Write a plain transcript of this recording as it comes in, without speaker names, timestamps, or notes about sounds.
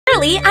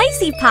Swirly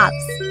Icy Pops.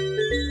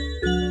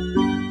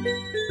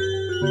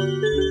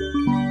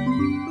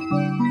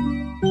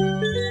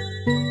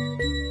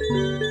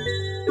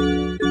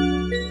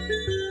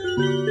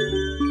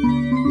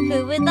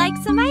 Who would like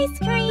some ice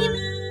cream?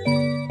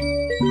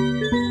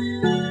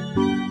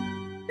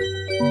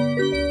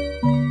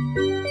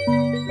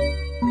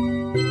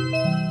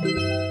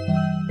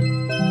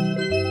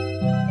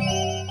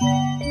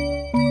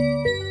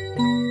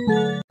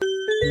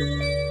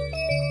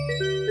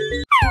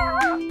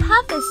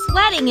 Puff is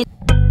sweating.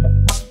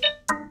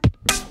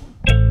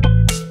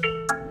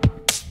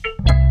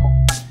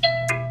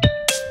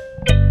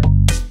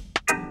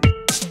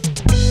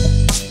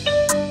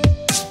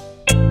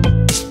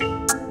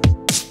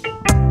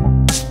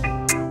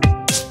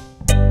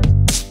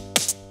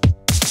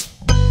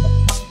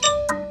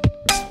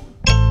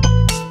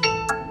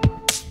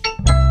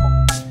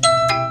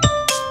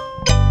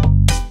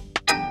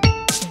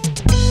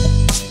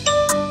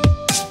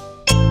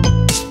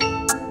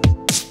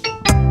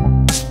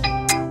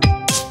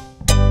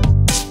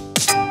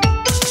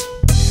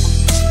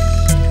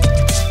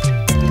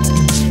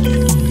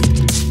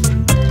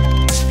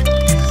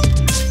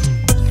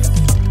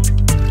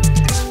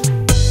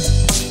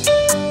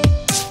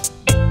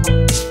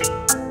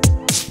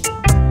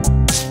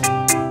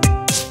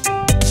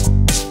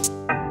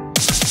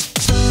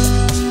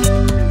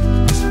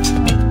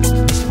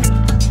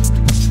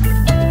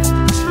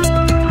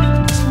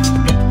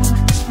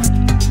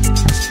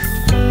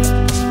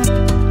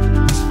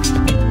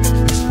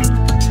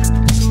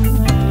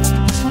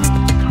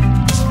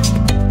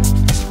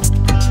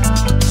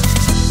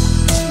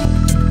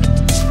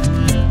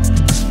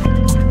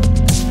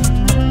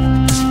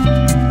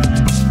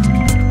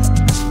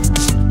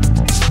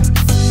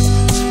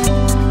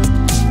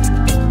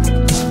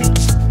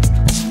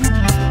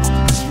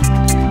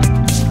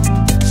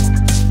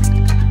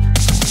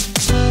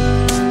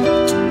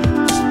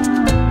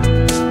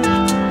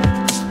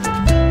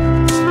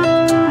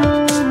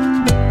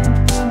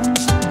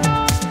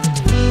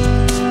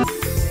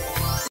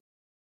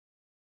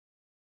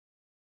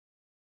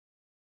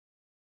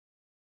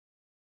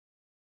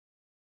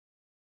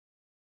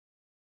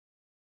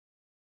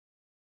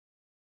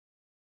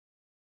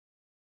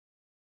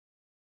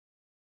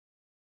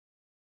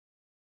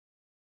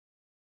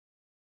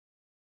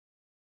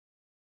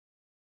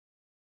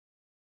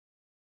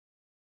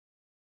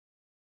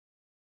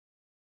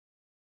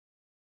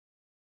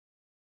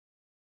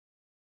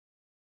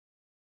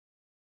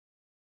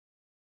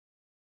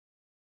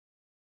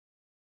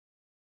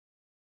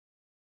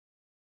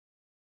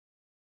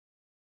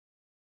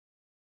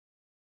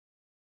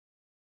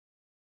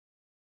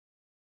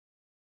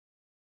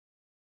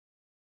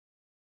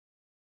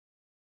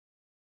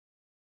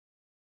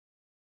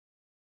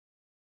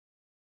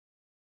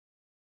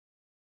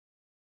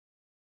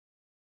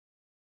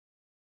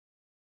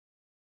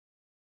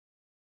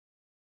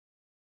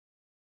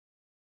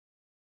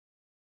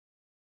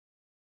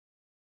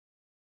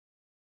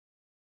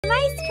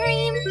 Ice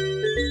cream!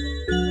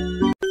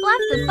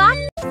 Fluff the fox.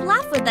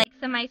 Fluff would like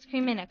some ice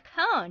cream in a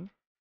cone.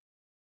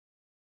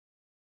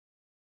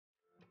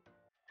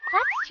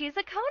 Let's choose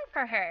a cone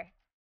for her.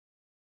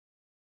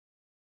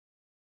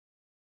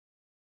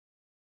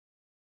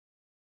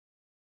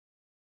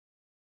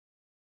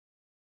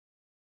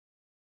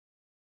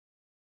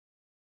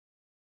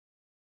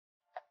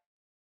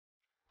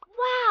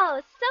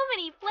 Wow, so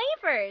many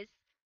flavors!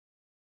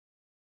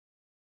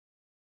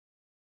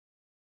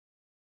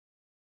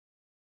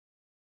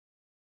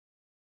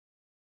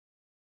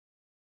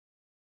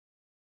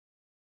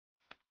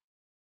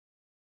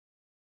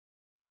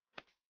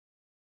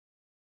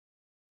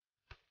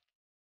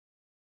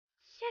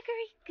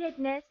 Sugary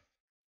goodness.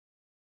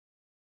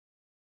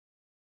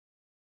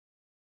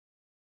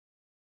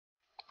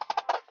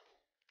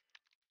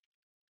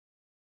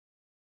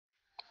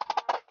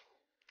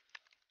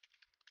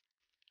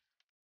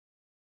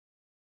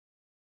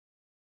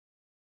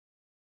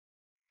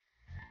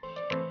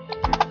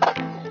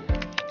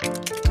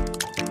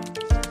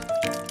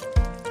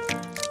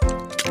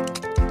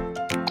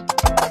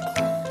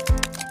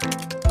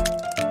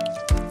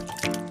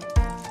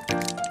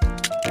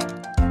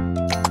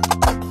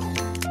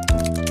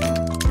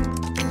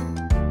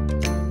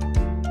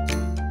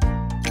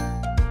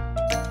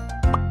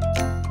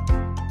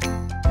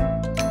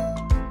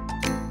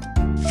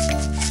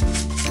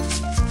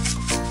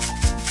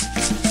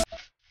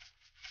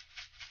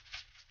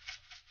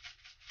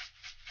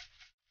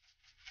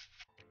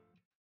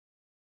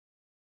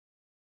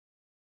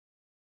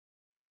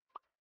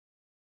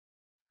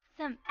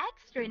 Some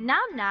extra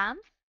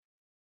nom-noms.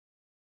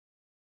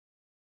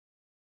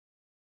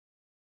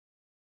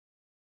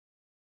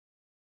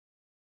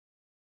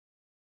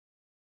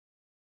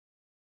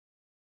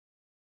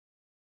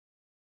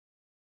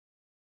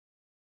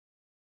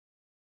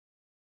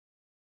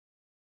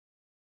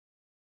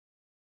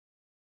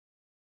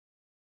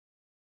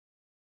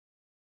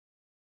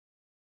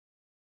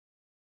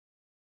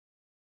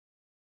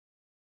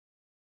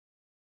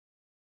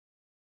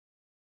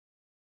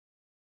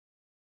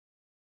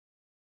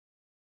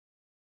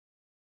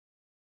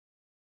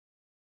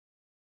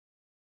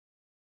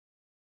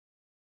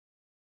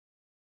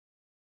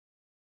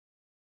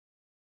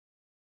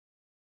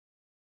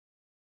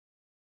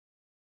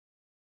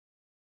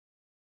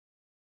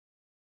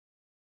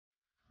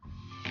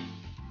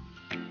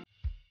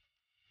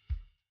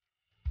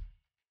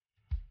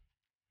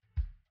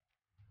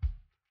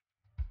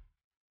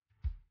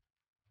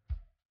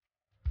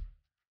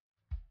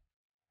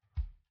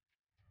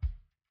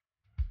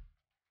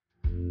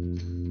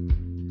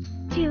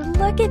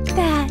 Look at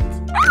that!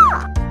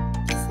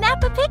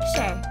 Snap a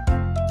picture!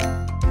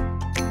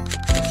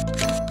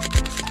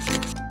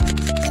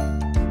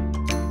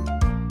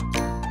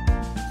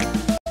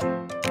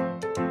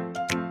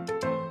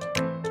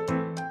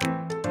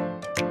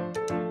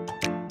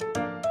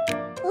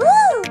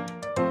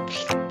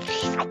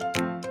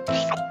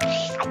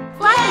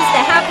 Fluff is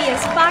the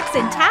happiest fox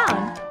in town.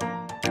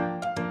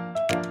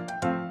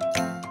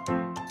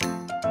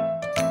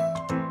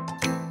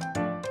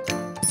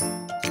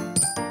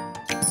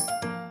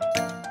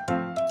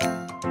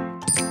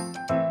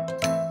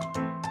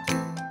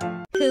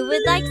 Who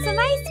would like some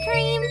ice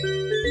cream?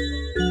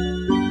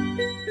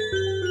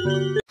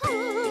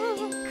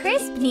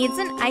 Crisp needs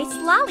an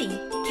iced lolly.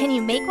 Can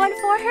you make one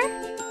for her?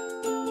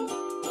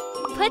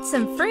 Put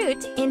some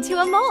fruit into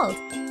a mold.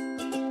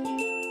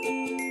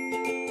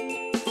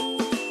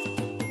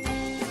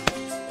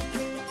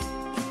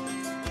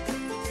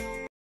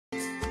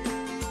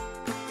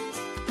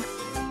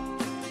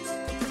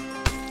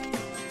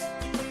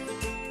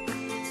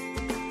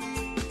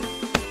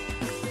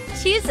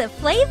 Choose a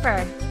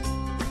flavor.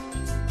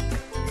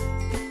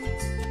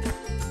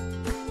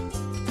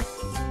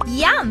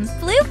 Yum!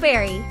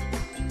 Blueberry!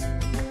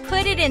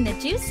 Put it in the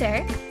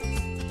juicer.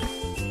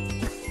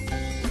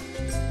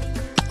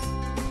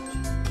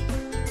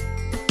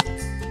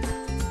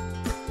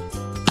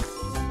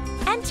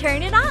 And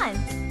turn it on.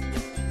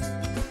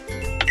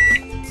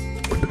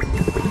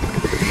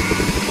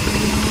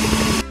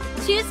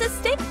 Choose a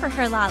stick for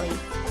her lolly.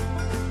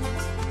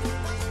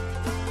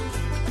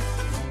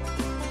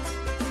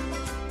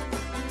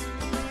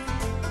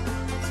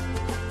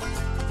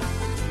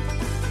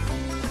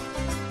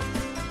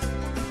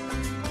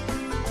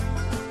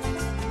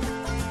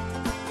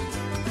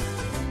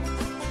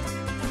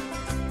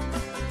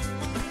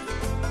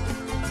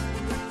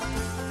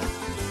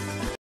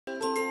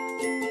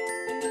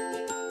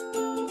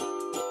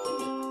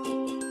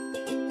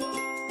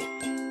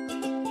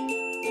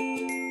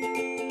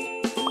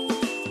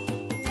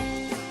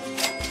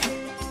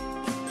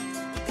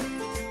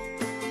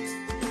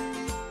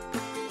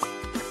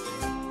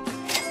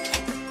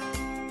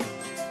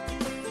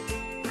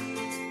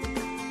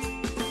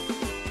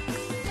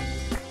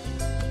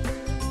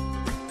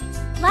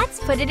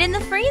 Let's put it in the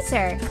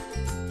freezer.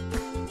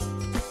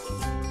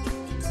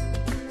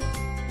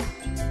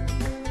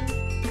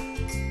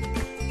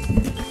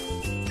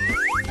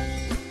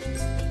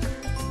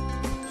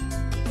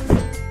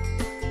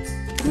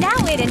 Now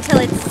wait until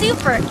it's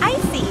super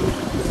icy.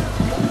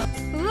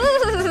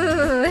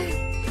 Ooh!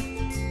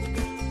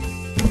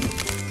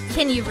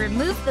 Can you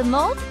remove the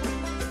mold?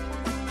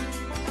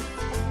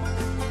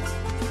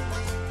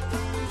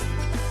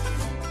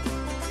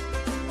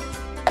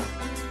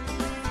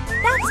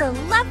 That's a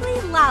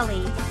lovely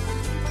lolly.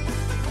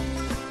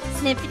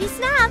 Snippity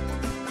snap.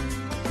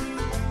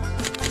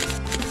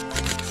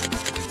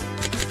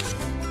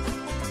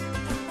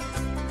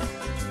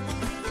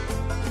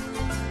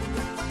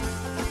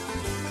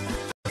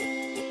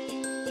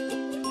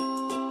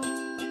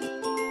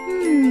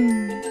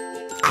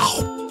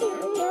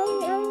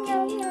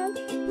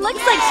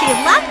 Looks like she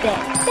loved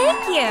it. Thank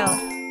you.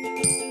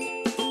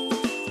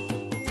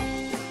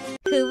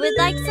 Who would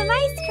like some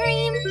ice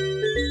cream?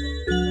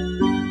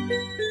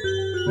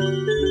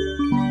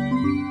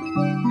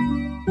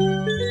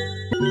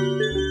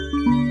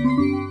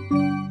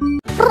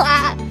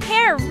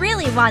 Pear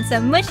really wants a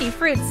mushy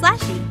fruit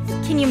slushie.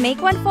 Can you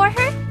make one for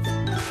her?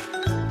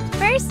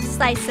 First,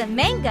 slice some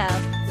mango.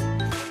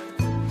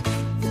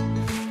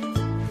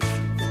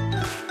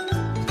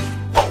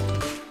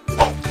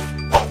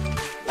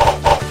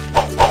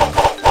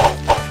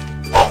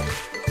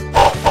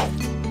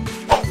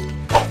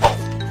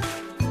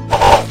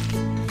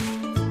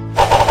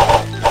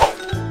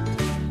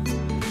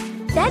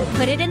 Then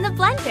put it in the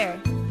blender.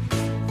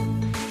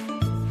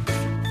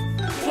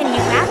 Can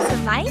you add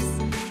some ice?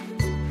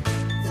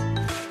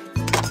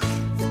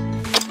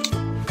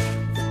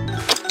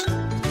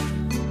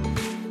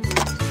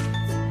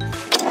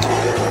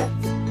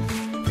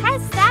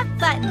 Press that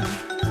button.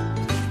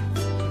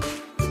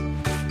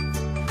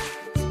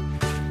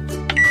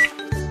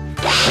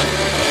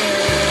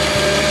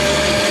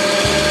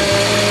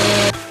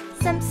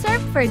 Some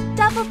syrup for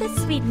double the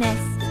sweetness.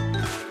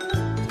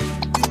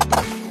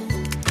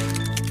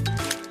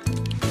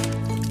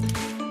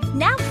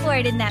 Now pour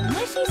it in that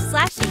mushy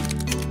slushie.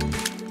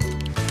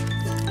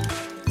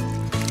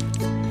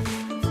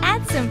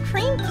 Add some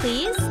cream,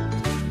 please.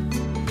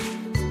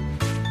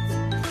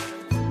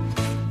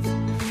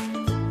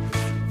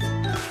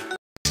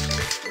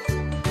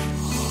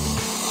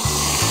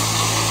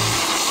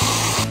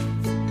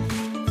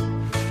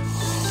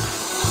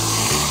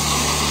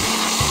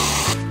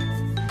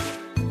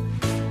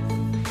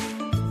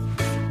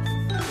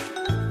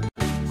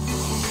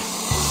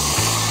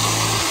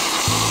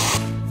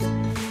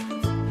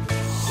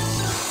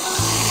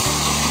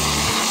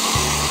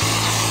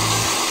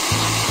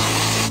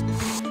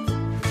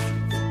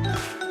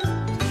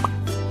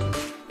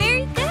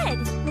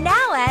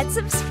 Add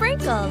some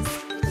sprinkles.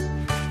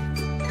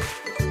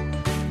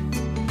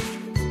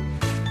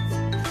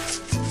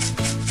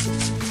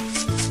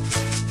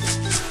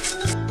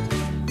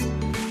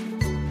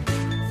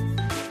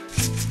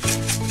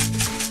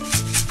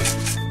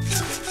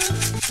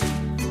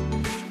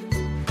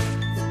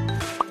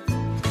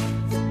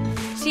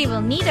 She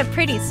will need a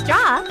pretty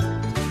straw.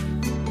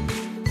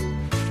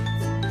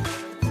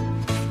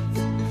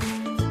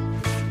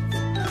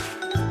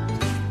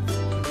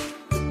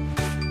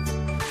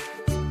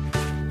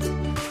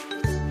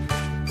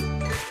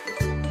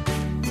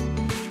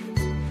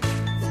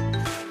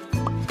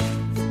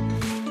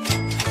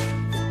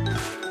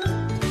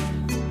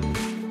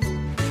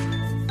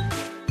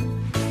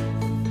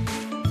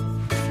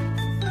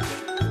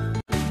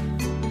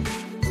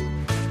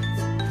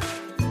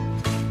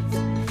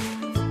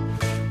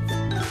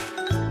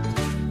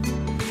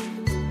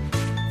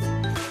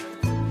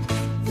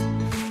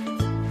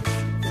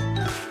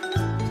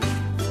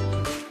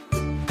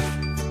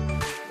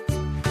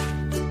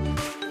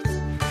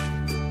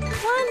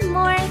 One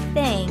more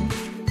thing.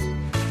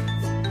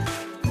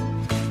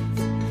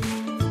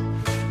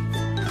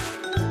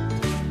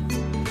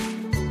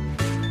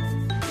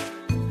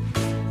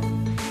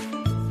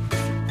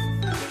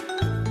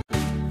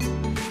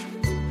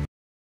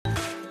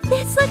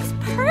 This looks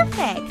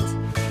perfect!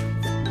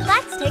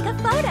 Let's take a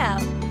photo!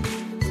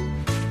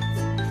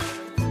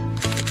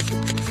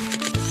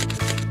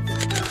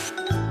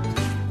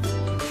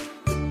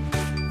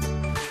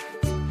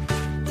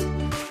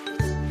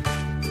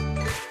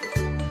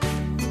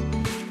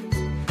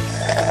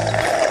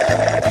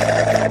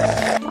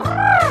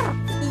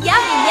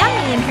 Yummy,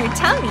 yummy in her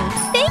tummy!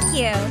 Thank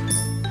you!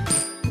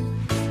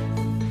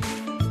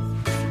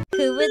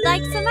 Who would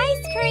like some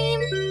ice cream?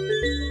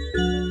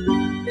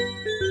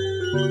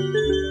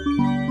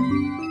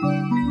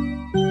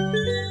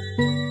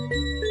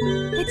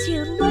 Would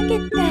you look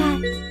at that?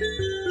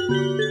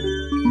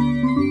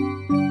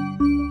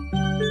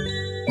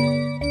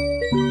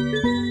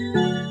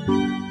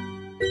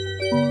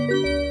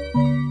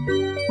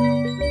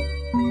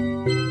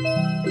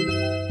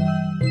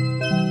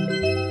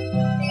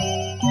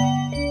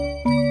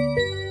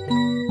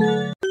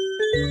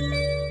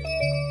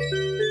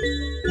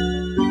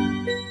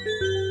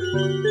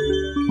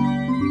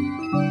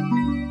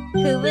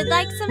 Who would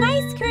like some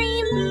ice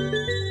cream?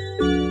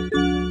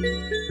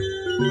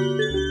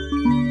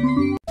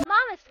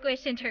 Mama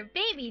Squish and her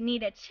baby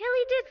need a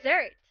chilly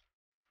dessert.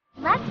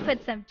 Let's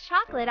put some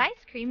chocolate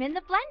ice cream in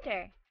the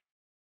blender.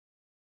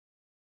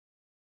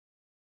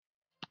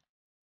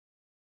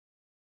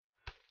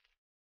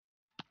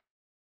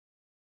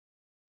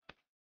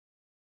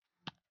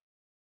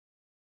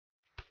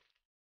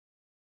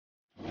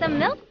 Some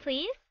milk,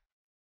 please.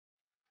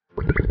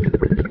 Press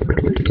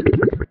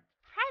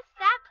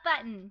that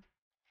button.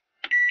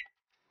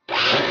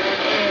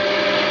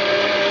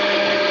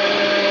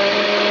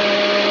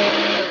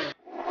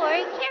 Pour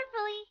it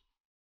carefully.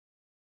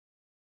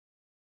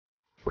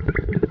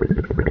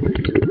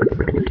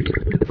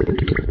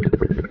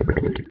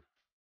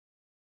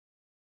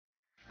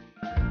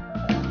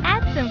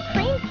 Add some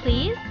cream,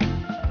 please.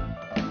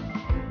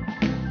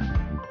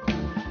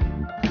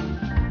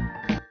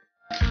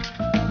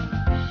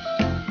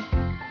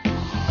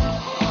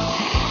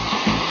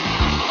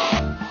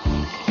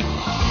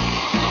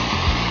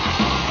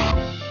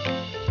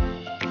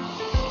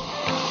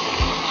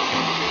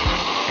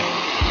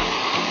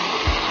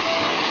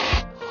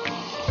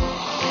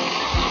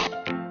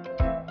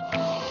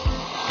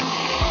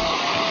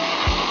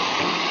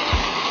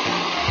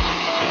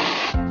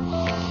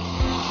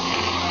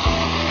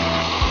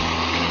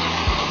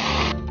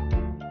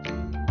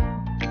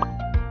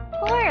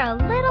 Pour a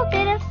little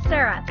bit of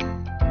syrup.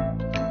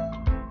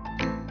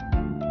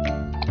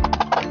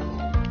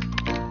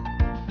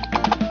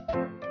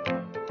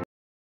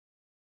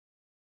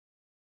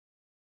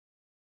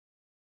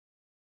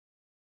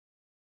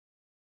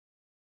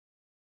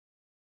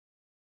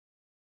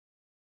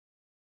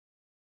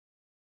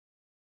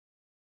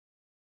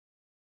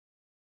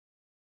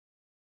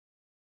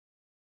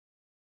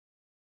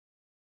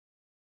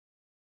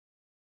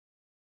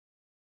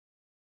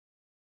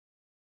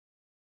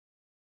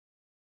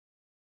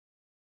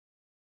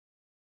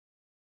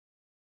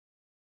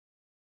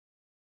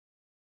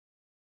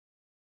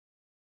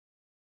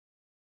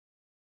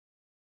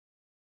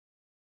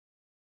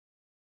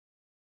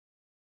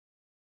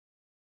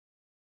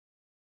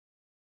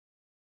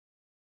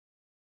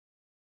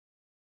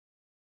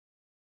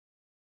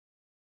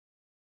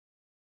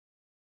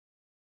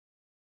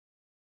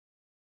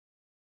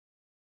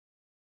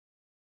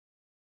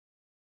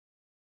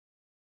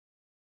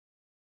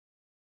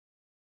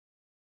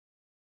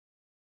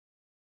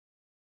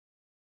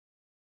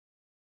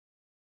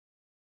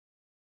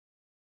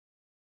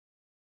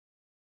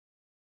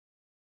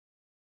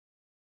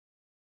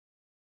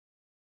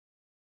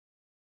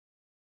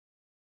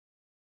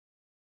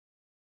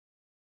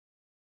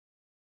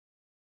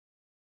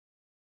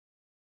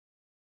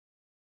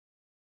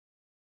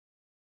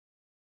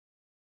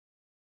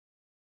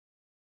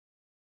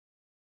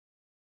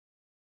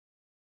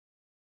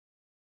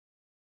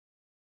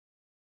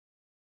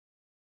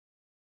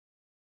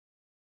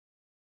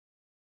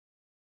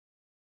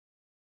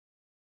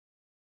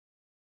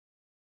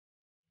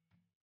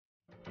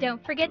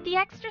 Don't forget the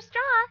extra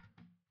straw.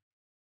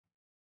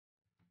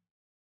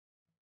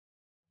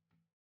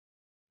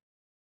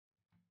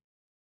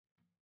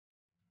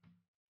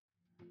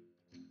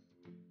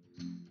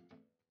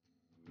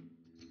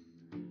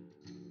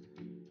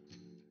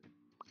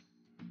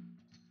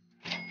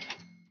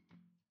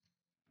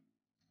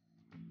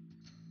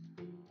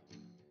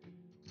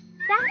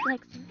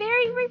 looks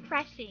very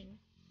refreshing.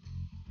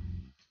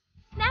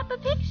 Snap a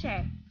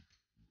picture.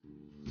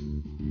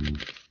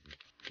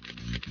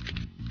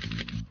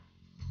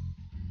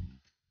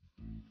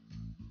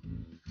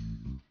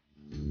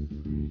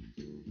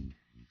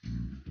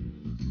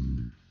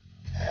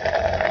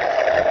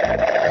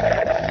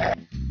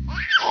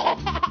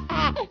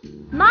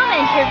 Mom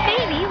and her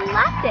baby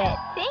loved it.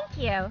 Thank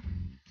you.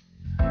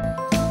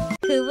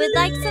 Who would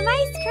like some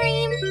ice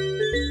cream?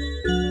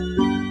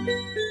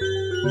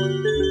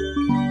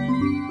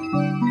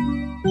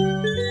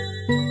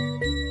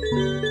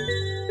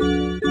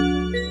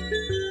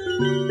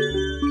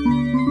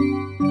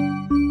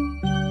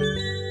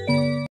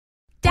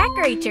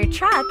 Decorate your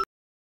truck.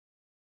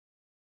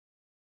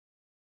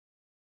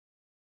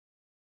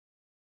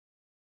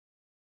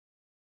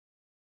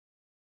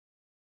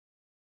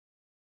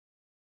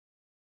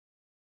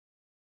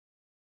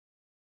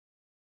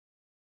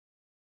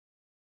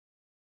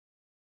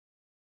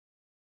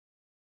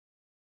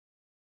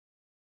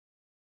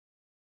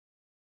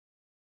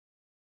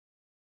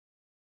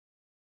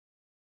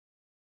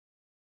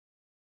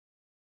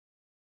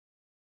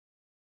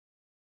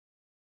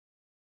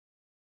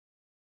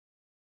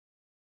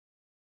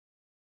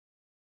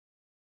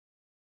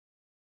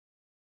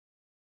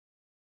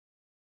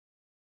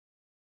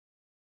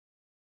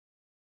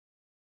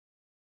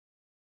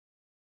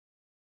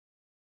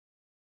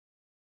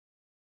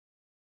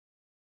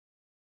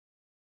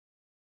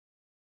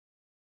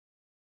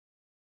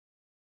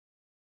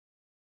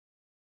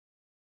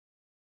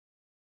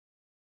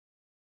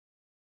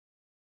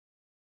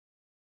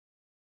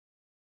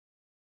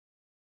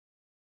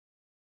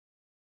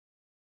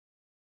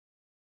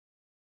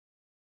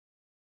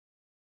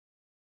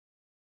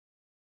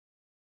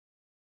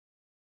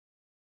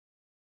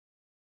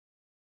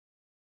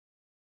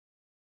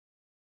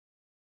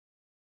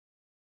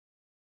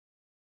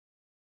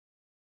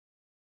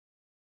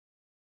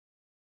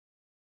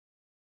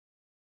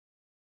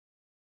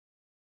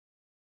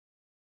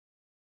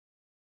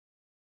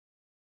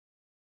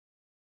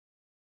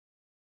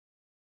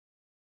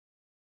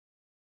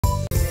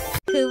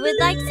 Who would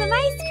like some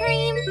ice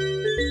cream?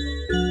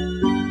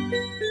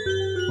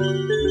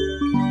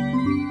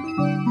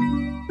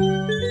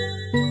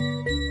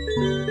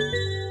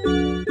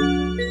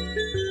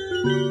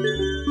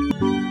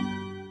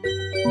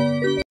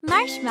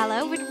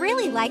 Marshmallow would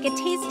really like a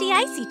tasty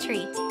icy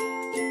treat.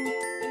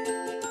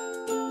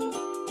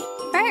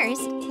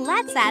 First,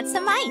 let's add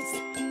some ice.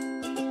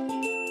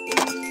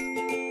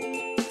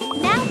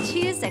 Now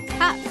choose a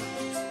cup.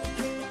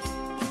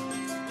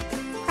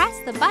 Press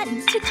the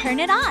button to turn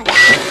it on.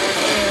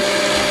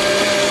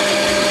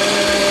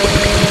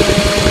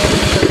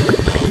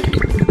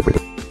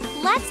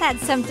 Let's add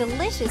some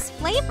delicious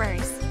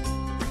flavors.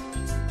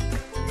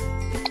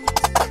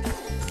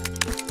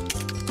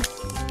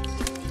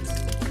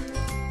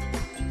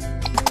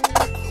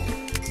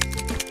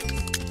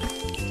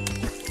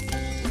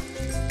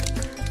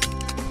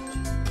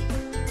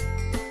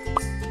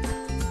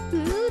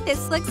 Ooh,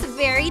 this looks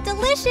very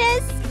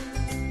delicious.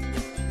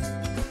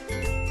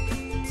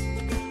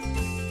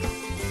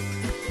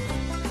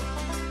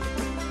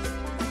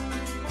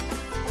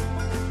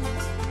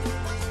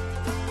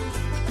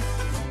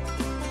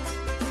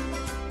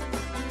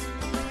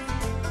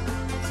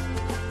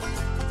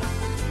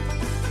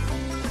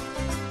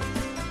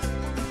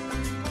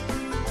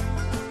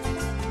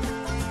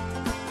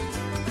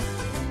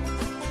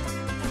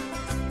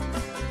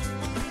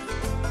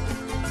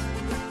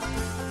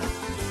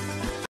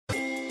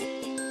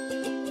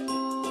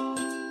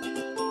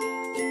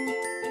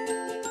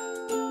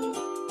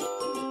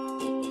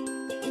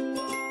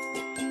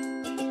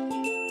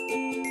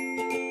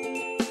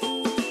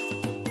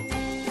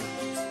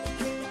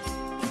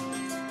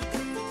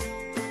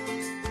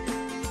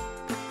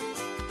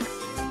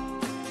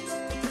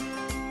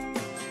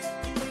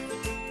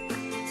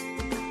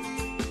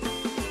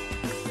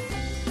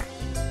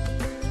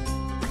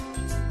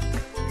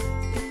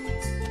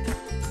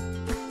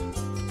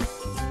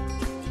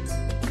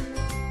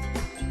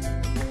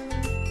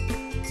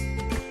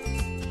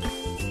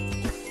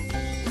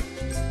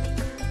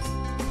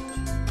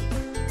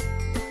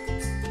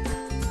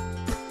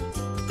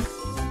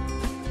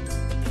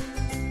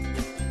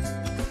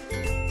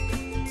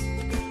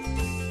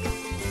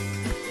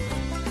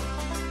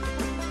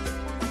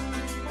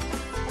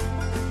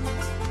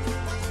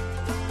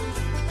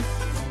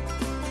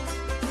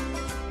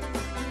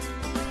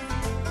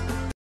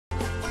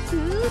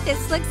 Ooh,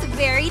 this looks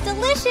very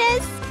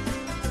delicious!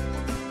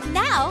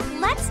 Now,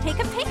 let's take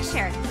a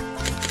picture.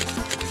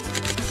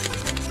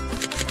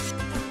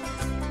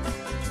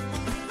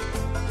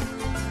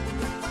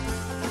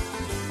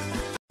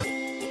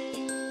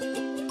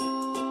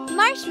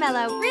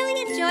 Marshmallow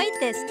really enjoyed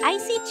this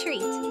icy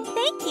treat.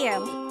 Thank you!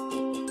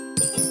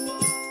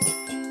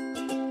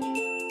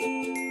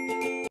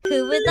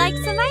 Who would like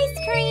some ice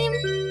cream?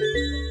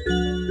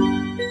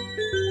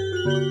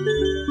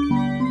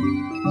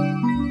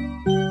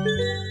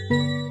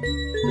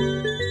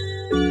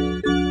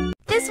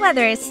 This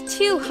weather is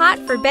too hot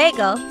for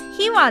Bagel.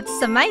 He wants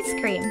some ice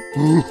cream.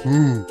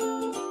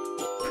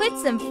 Put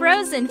some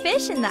frozen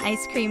fish in the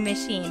ice cream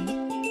machine.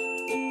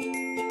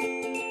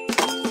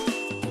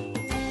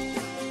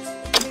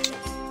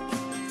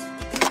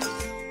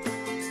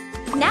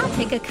 Now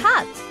pick a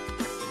cup.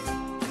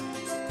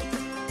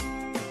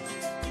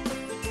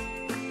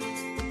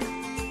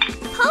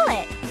 Pull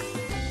it.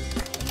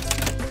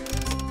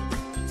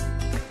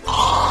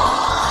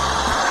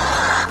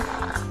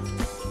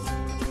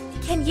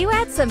 Can you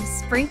add some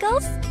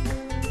sprinkles?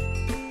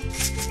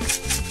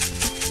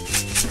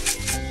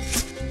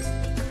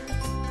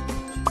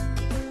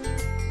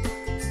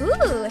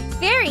 Ooh,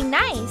 very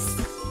nice!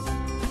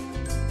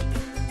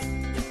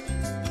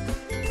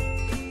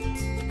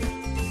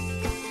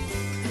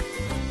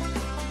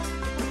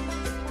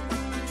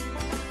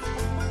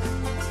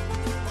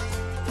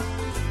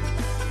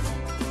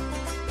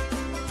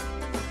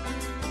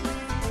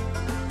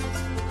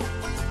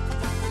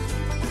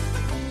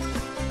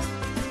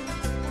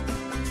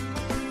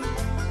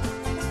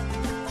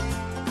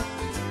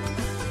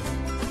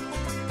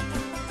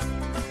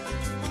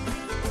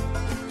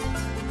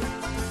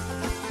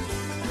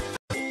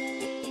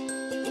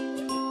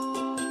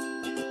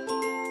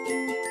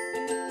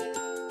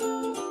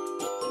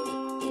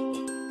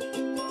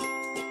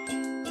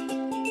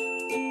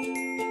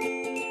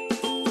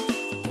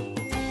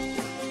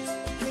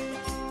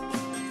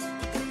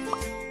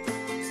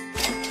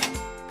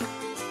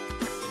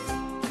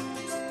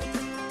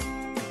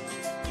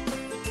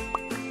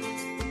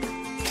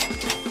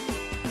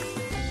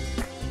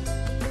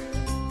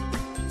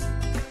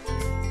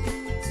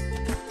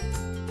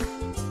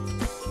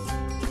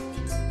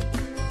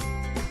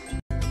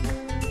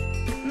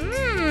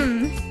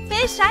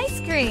 Fish ice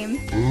cream.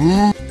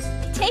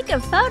 Take a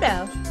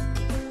photo.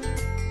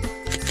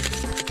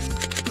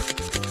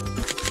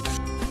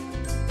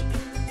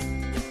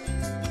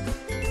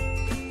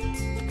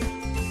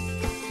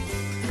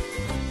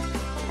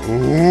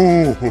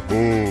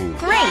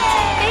 Great!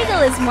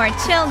 Bagel is more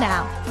chill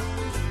now.